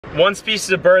One species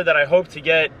of bird that I hope to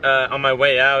get on my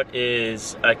way out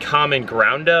is a common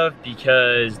ground dove,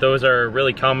 because those are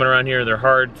really common around here. They're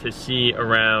hard to see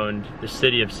around the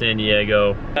city of San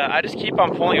Diego. I just keep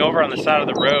on pulling over on the side of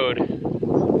the road.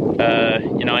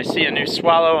 You know, I see a new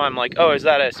swallow. I'm like, oh, is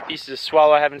that a species of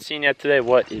swallow I haven't seen yet today?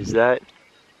 What is that?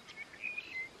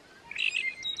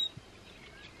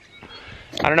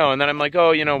 I don't know. And then I'm like,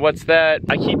 oh, you know, what's that?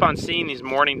 I keep on seeing these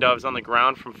mourning doves on the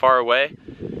ground from far away.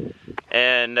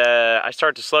 And I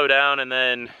start to slow down, and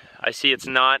then I see it's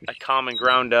not a common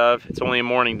ground dove, it's only a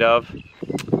mourning dove.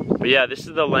 But yeah, this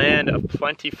is the land of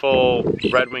plentiful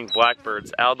red-winged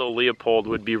blackbirds. Aldo Leopold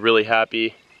would be really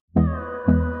happy.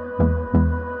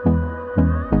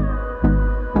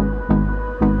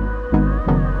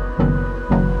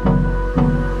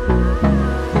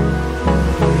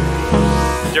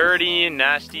 Dirty,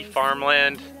 nasty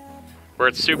farmland, where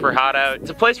it's super hot out.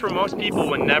 It's a place where most people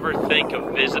would never think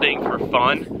of visiting for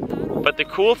fun. But the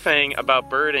cool thing about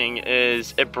birding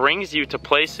is it brings you to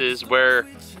places where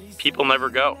people never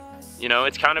go. You know,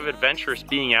 it's kind of adventurous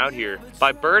being out here.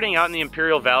 By birding out in the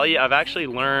Imperial Valley, I've actually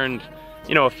learned,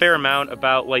 you know, a fair amount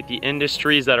about like the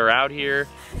industries that are out here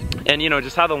and, you know,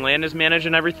 just how the land is managed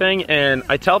and everything. And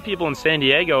I tell people in San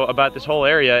Diego about this whole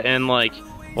area, and like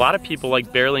a lot of people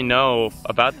like barely know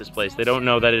about this place. They don't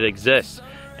know that it exists.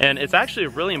 And it's actually a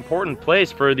really important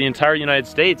place for the entire United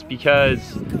States, because,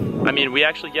 I mean, we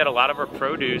actually get a lot of our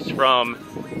produce from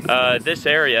this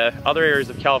area, other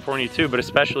areas of California too, but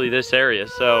especially this area.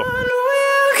 So,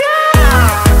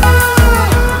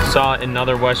 saw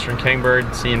another western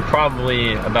kingbird, seen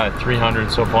probably about 300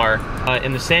 so far.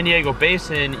 In the San Diego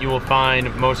Basin, you will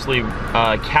find mostly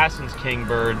Cassin's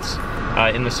kingbirds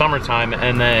in the summertime,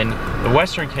 and then the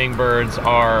western kingbirds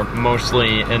are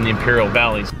mostly in the Imperial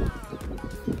Valleys.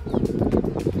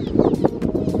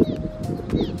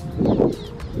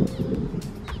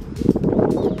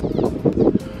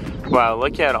 Wow,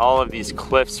 look at all of these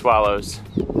cliff swallows.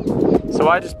 So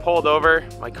I just pulled over,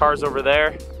 my car's over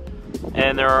there,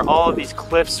 and there are all of these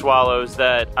cliff swallows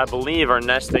that I believe are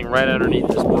nesting right underneath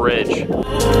this bridge.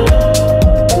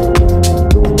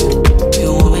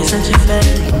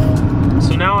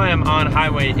 So now I am on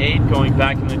Highway 8 going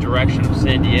back in the direction of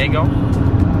San Diego,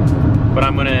 but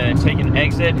I'm gonna take an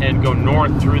exit and go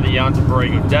north through the Anza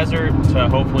Borrego Desert to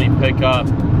hopefully pick up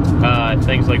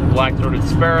things like Black-throated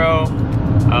Sparrow,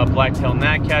 black-tailed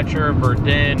gnatcatcher,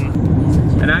 verdin,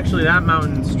 and actually that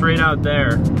mountain straight out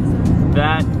there,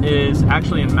 that is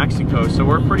actually in Mexico, so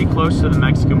we're pretty close to the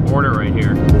Mexican border right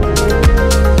here.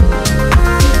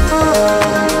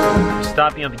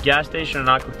 Stopping at the gas station in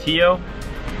Ocotillo,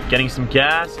 getting some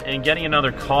gas and getting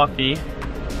another coffee,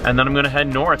 and then I'm gonna head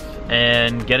north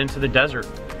and get into the desert.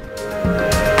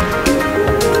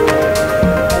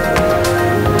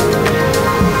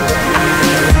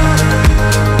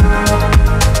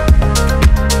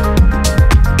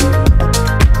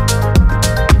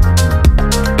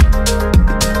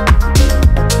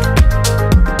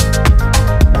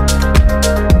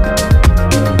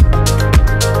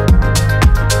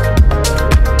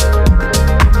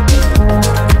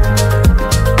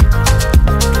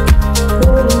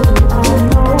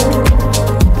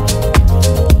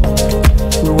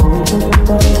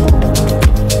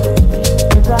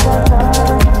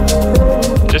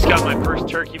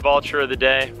 Vulture of the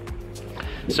day.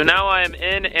 So now I am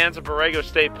in Anza Borrego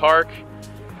State Park,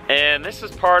 and this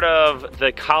is part of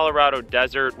the Colorado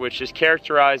Desert, which is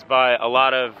characterized by a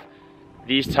lot of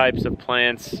these types of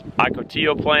plants,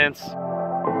 Ocotillo plants.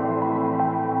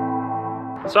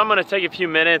 So I'm gonna take a few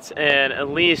minutes and at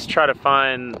least try to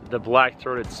find the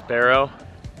Black-throated Sparrow.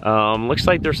 Looks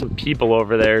like there's some people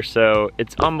over there, so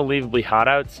it's unbelievably hot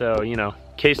out, so, you know,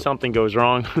 in case something goes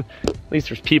wrong, at least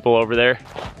there's people over there.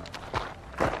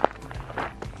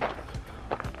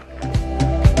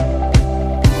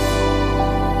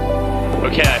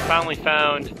 Okay, I finally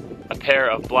found a pair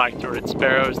of black-throated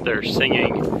sparrows. They're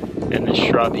singing in this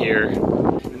shrub here.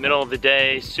 In the middle of the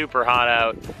day, super hot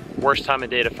out. Worst time of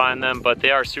day to find them, but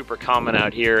they are super common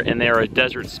out here, and they are a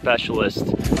desert specialist.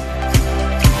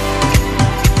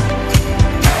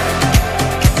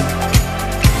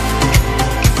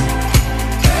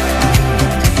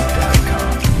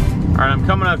 Alright, I'm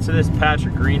coming up to this patch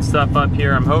of green stuff up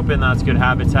here. I'm hoping that's good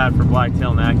habitat for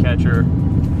black-tailed gnatcatcher.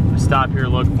 I stop here,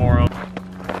 look for them.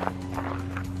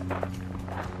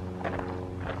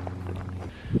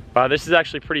 Wow, this is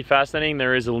actually pretty fascinating.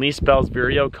 There is a Least-Bell's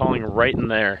vireo calling right in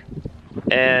there.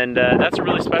 And that's a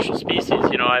really special species.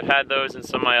 You know, I've had those in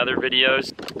some of my other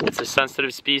videos. It's a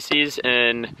sensitive species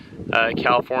in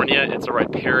California. It's a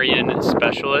riparian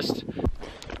specialist.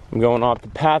 I'm going off the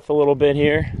path a little bit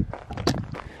here.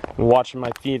 I'm watching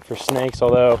my feet for snakes,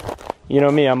 although, you know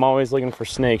me, I'm always looking for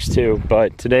snakes too,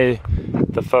 but today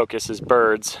the focus is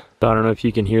birds. I don't know if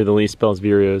you can hear the least bells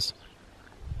vireos.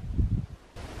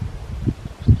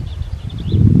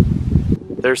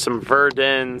 There's some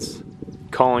verdins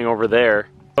calling over there.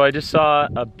 So I just saw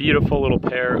a beautiful little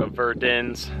pair of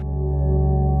verdins.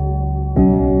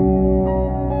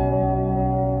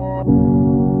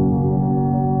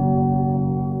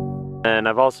 And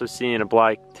I've also seen a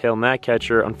black-tailed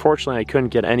gnatcatcher. Unfortunately, I couldn't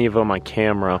get any of them on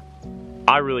camera.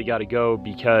 I really gotta go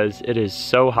because it is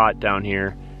so hot down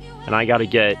here, and I gotta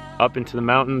get up into the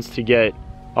mountains to get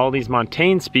all these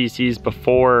montane species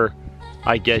before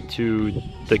I get to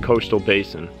the coastal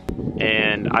basin.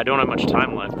 And I don't have much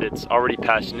time left. It's already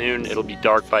past noon. It'll be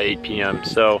dark by 8 p.m.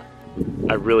 So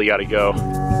I really gotta go.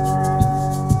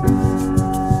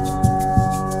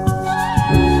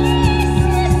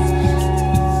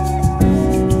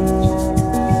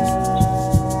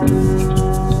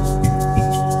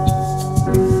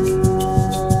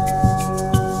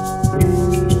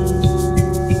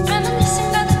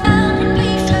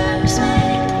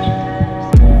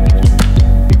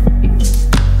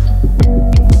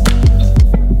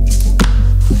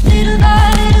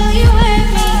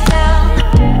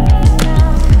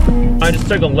 I just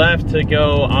took a left to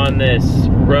go on this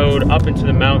road up into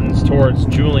the mountains towards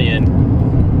Julian,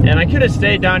 and I could have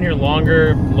stayed down here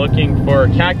longer looking for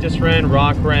cactus wren,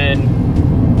 rock wren,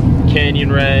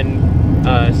 canyon wren,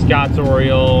 Scott's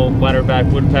oriole, leatherback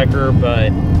woodpecker,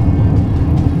 but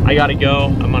I gotta go.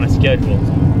 I'm on a schedule.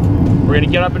 We're gonna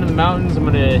get up into the mountains.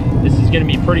 This is gonna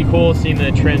be pretty cool seeing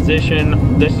the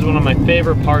transition. This is one of my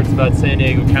favorite parts about San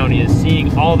Diego County, is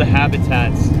seeing all the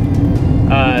habitats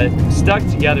stuck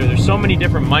together. There's so many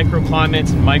different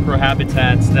microclimates and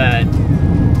microhabitats that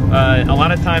a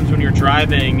lot of times when you're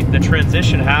driving, the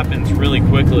transition happens really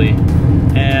quickly.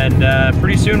 And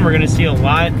pretty soon we're gonna see a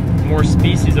lot more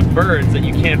species of birds that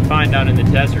you can't find out in the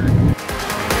desert.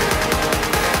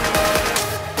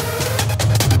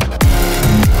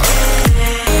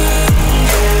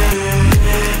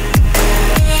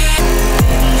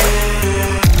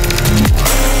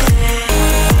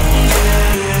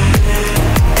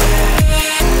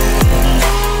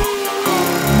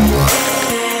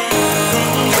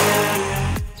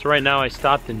 So right now I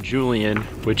stopped in Julian,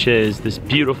 which is this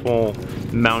beautiful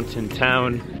mountain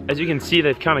town. As you can see,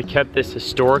 they've kind of kept this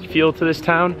historic feel to this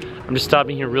town. I'm just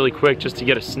stopping here really quick just to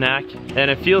get a snack.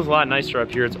 And it feels a lot nicer up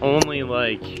here. It's only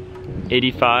like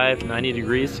 85, 90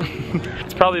 degrees.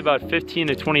 It's probably about 15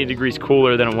 to 20 degrees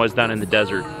cooler than it was down in the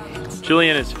desert.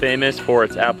 Julian is famous for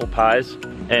its apple pies,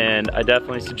 and I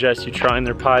definitely suggest you trying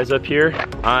their pies up here.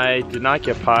 I did not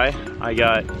get pie. I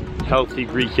got healthy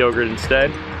Greek yogurt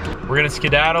instead. We're gonna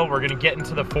skedaddle, we're gonna get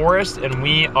into the forest, and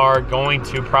we are going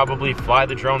to probably fly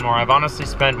the drone more. I've honestly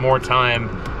spent more time,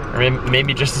 or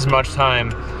maybe just as much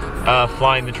time,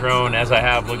 flying the drone as I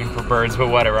have looking for birds, but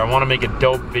whatever. I wanna make a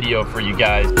dope video for you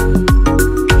guys.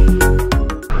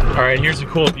 All right, here's a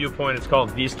cool viewpoint. It's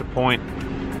called Vista Point.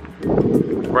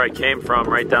 Where I came from,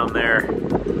 right down there.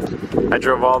 I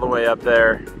drove all the way up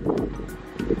there.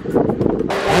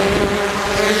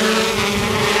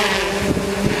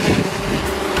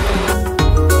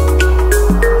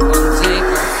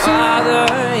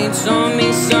 Told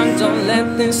me, son, don't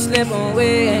let this slip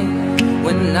away.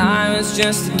 When I was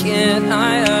just a kid,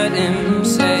 I heard him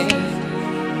say,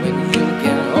 when you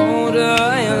get older,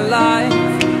 your life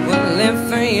will live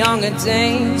for younger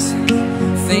days.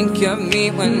 Think of me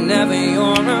whenever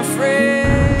you're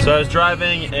afraid. So I was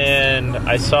driving and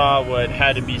I saw what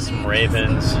had to be some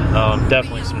ravens,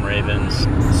 definitely some ravens.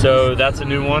 So that's a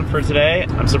new one for today.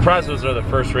 I'm surprised those are the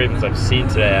first ravens I've seen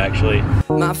today, actually.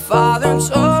 My father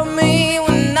told me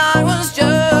when I was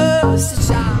just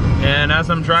a child. And as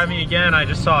I'm driving again, I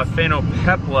just saw a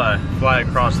phainopepla fly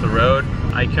across the road.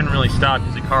 I couldn't really stop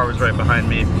because the car was right behind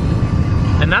me.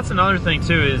 And that's another thing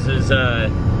too, is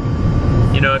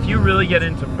you know, if you really get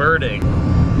into birding,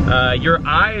 your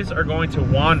eyes are going to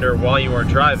wander while you are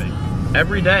driving.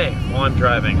 Every day while I'm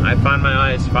driving, I find my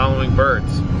eyes following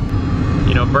birds.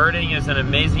 You know, birding is an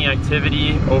amazing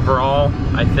activity overall.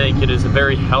 I think it is a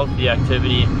very healthy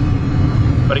activity,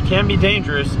 but it can be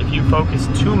dangerous if you focus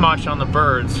too much on the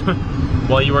birds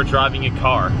while you are driving a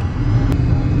car.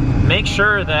 Make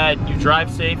sure that you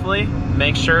drive safely.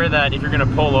 Make sure that if you're gonna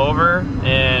pull over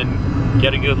and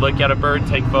get a good look at a bird,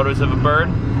 take photos of a bird,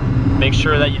 make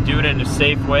sure that you do it in a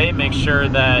safe way. Make sure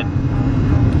that,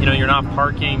 you know, you're not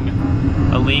parking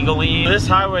illegally. This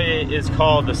highway is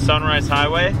called the Sunrise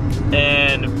Highway,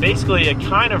 and basically it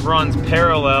kind of runs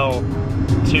parallel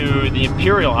to the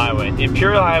Imperial Highway. The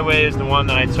Imperial Highway is the one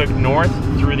that I took north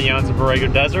through through the Anza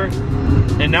Borrego Desert.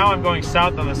 And now I'm going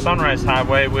south on the Sunrise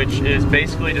Highway, which is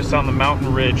basically just on the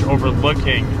mountain ridge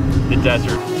overlooking the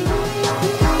desert.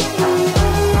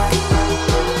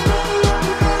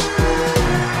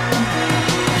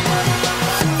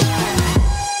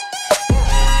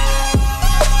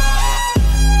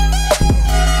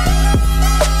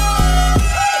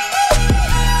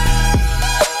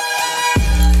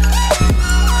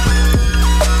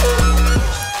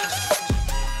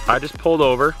 I just pulled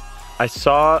over. I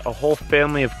saw a whole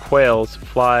family of quails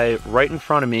fly right in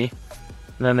front of me,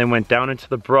 and then they went down into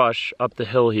the brush up the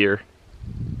hill here.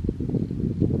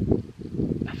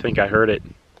 I think I heard it.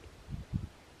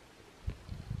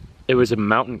 It was a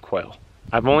mountain quail.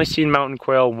 I've only seen mountain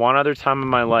quail one other time in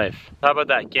my life. How about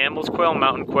that? Gambel's quail,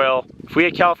 mountain quail. If we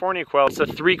had California quail, it's the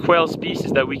 3 quail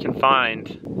species that we can find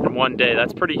in one day.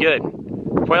 That's pretty good.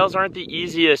 Quails aren't the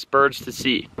easiest birds to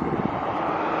see.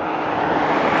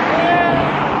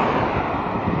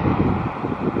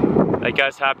 That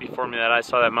guy's happy for me that I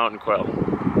saw that mountain quail.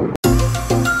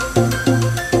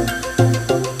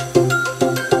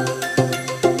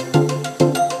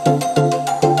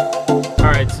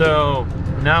 Alright, so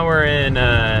now we're in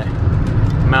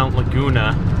Mount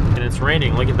Laguna and it's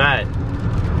raining. Look at that.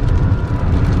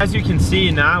 As you can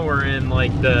see, now we're in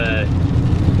like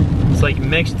it's like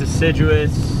mixed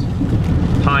deciduous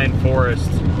pine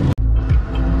forest.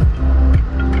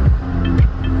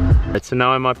 Alright, so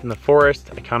now I'm up in the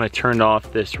forest. I kind of turned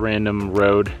off this random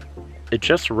road. It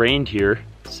just rained here,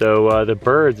 so the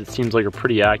birds, it seems like, are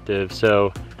pretty active.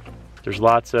 So there's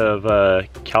lots of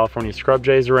California scrub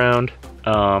jays around.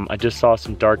 I just saw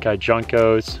some dark-eyed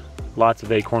juncos, lots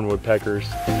of acorn woodpeckers.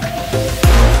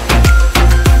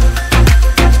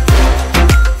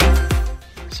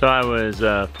 So I was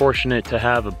fortunate to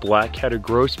have a black-headed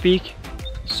grosbeak,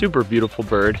 super beautiful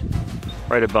bird,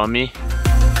 right above me.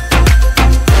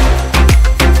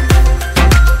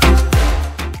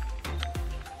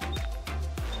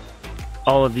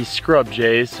 All of these scrub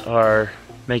jays are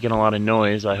making a lot of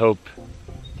noise. I hope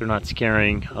they're not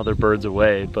scaring other birds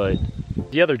away, but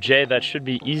the other jay that should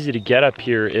be easy to get up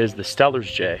here is the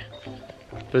Steller's jay.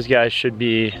 Those guys should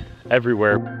be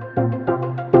everywhere.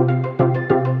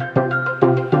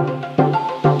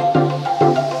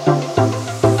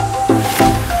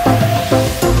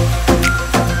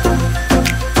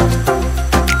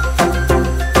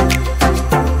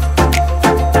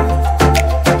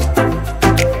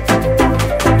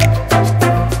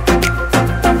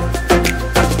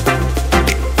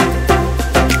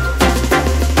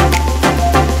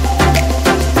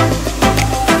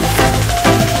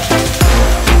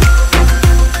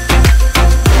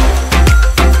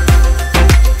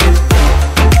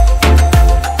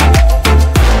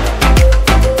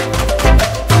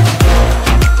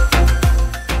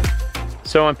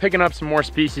 So I'm picking up some more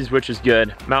species, which is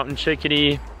good. Mountain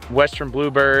chickadee, western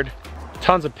bluebird,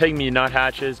 tons of pygmy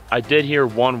nuthatches. I did hear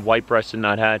one white-breasted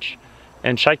nuthatch.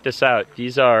 And check this out.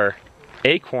 These are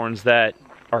acorns that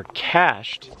are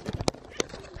cached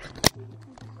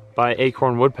by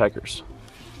acorn woodpeckers.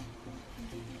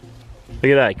 Look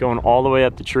at that, going all the way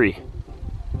up the tree.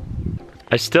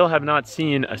 I still have not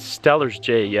seen a Steller's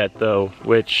jay yet though,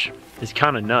 which is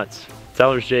kind of nuts.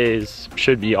 Steller's jays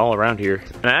should be all around here.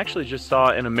 And I actually just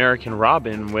saw an American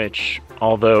robin, which,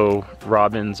 although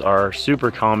robins are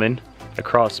super common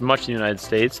across much of the United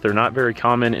States, they're not very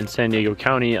common in San Diego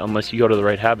County unless you go to the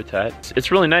right habitat.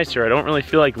 It's really nice here. I don't really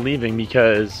feel like leaving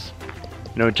because,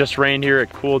 you know, it just rained here,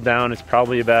 it cooled down, it's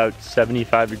probably about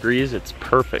 75 degrees, it's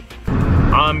perfect.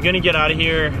 I'm gonna get out of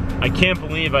here. I can't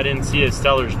believe I didn't see a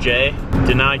Steller's jay.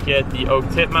 Did not get the oak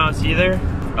titmouse either.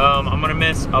 I'm gonna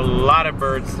miss a lot of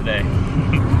birds today.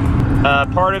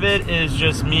 Part of it is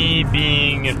just me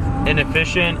being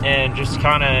inefficient and just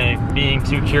kind of being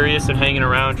too curious and hanging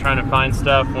around trying to find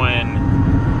stuff when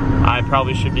I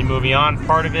probably should be moving on.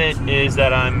 Part of it is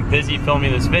that I'm busy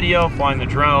filming this video, flying the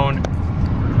drone.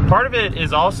 Part of it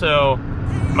is also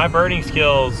my birding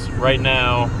skills right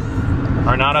now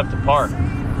are not up to par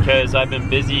because I've been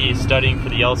busy studying for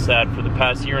the LSAT for the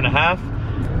past year and a half.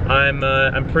 I'm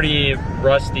pretty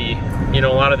rusty. You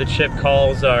know, a lot of the chip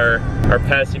calls are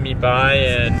passing me by,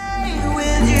 and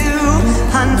with you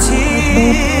until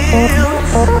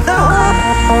the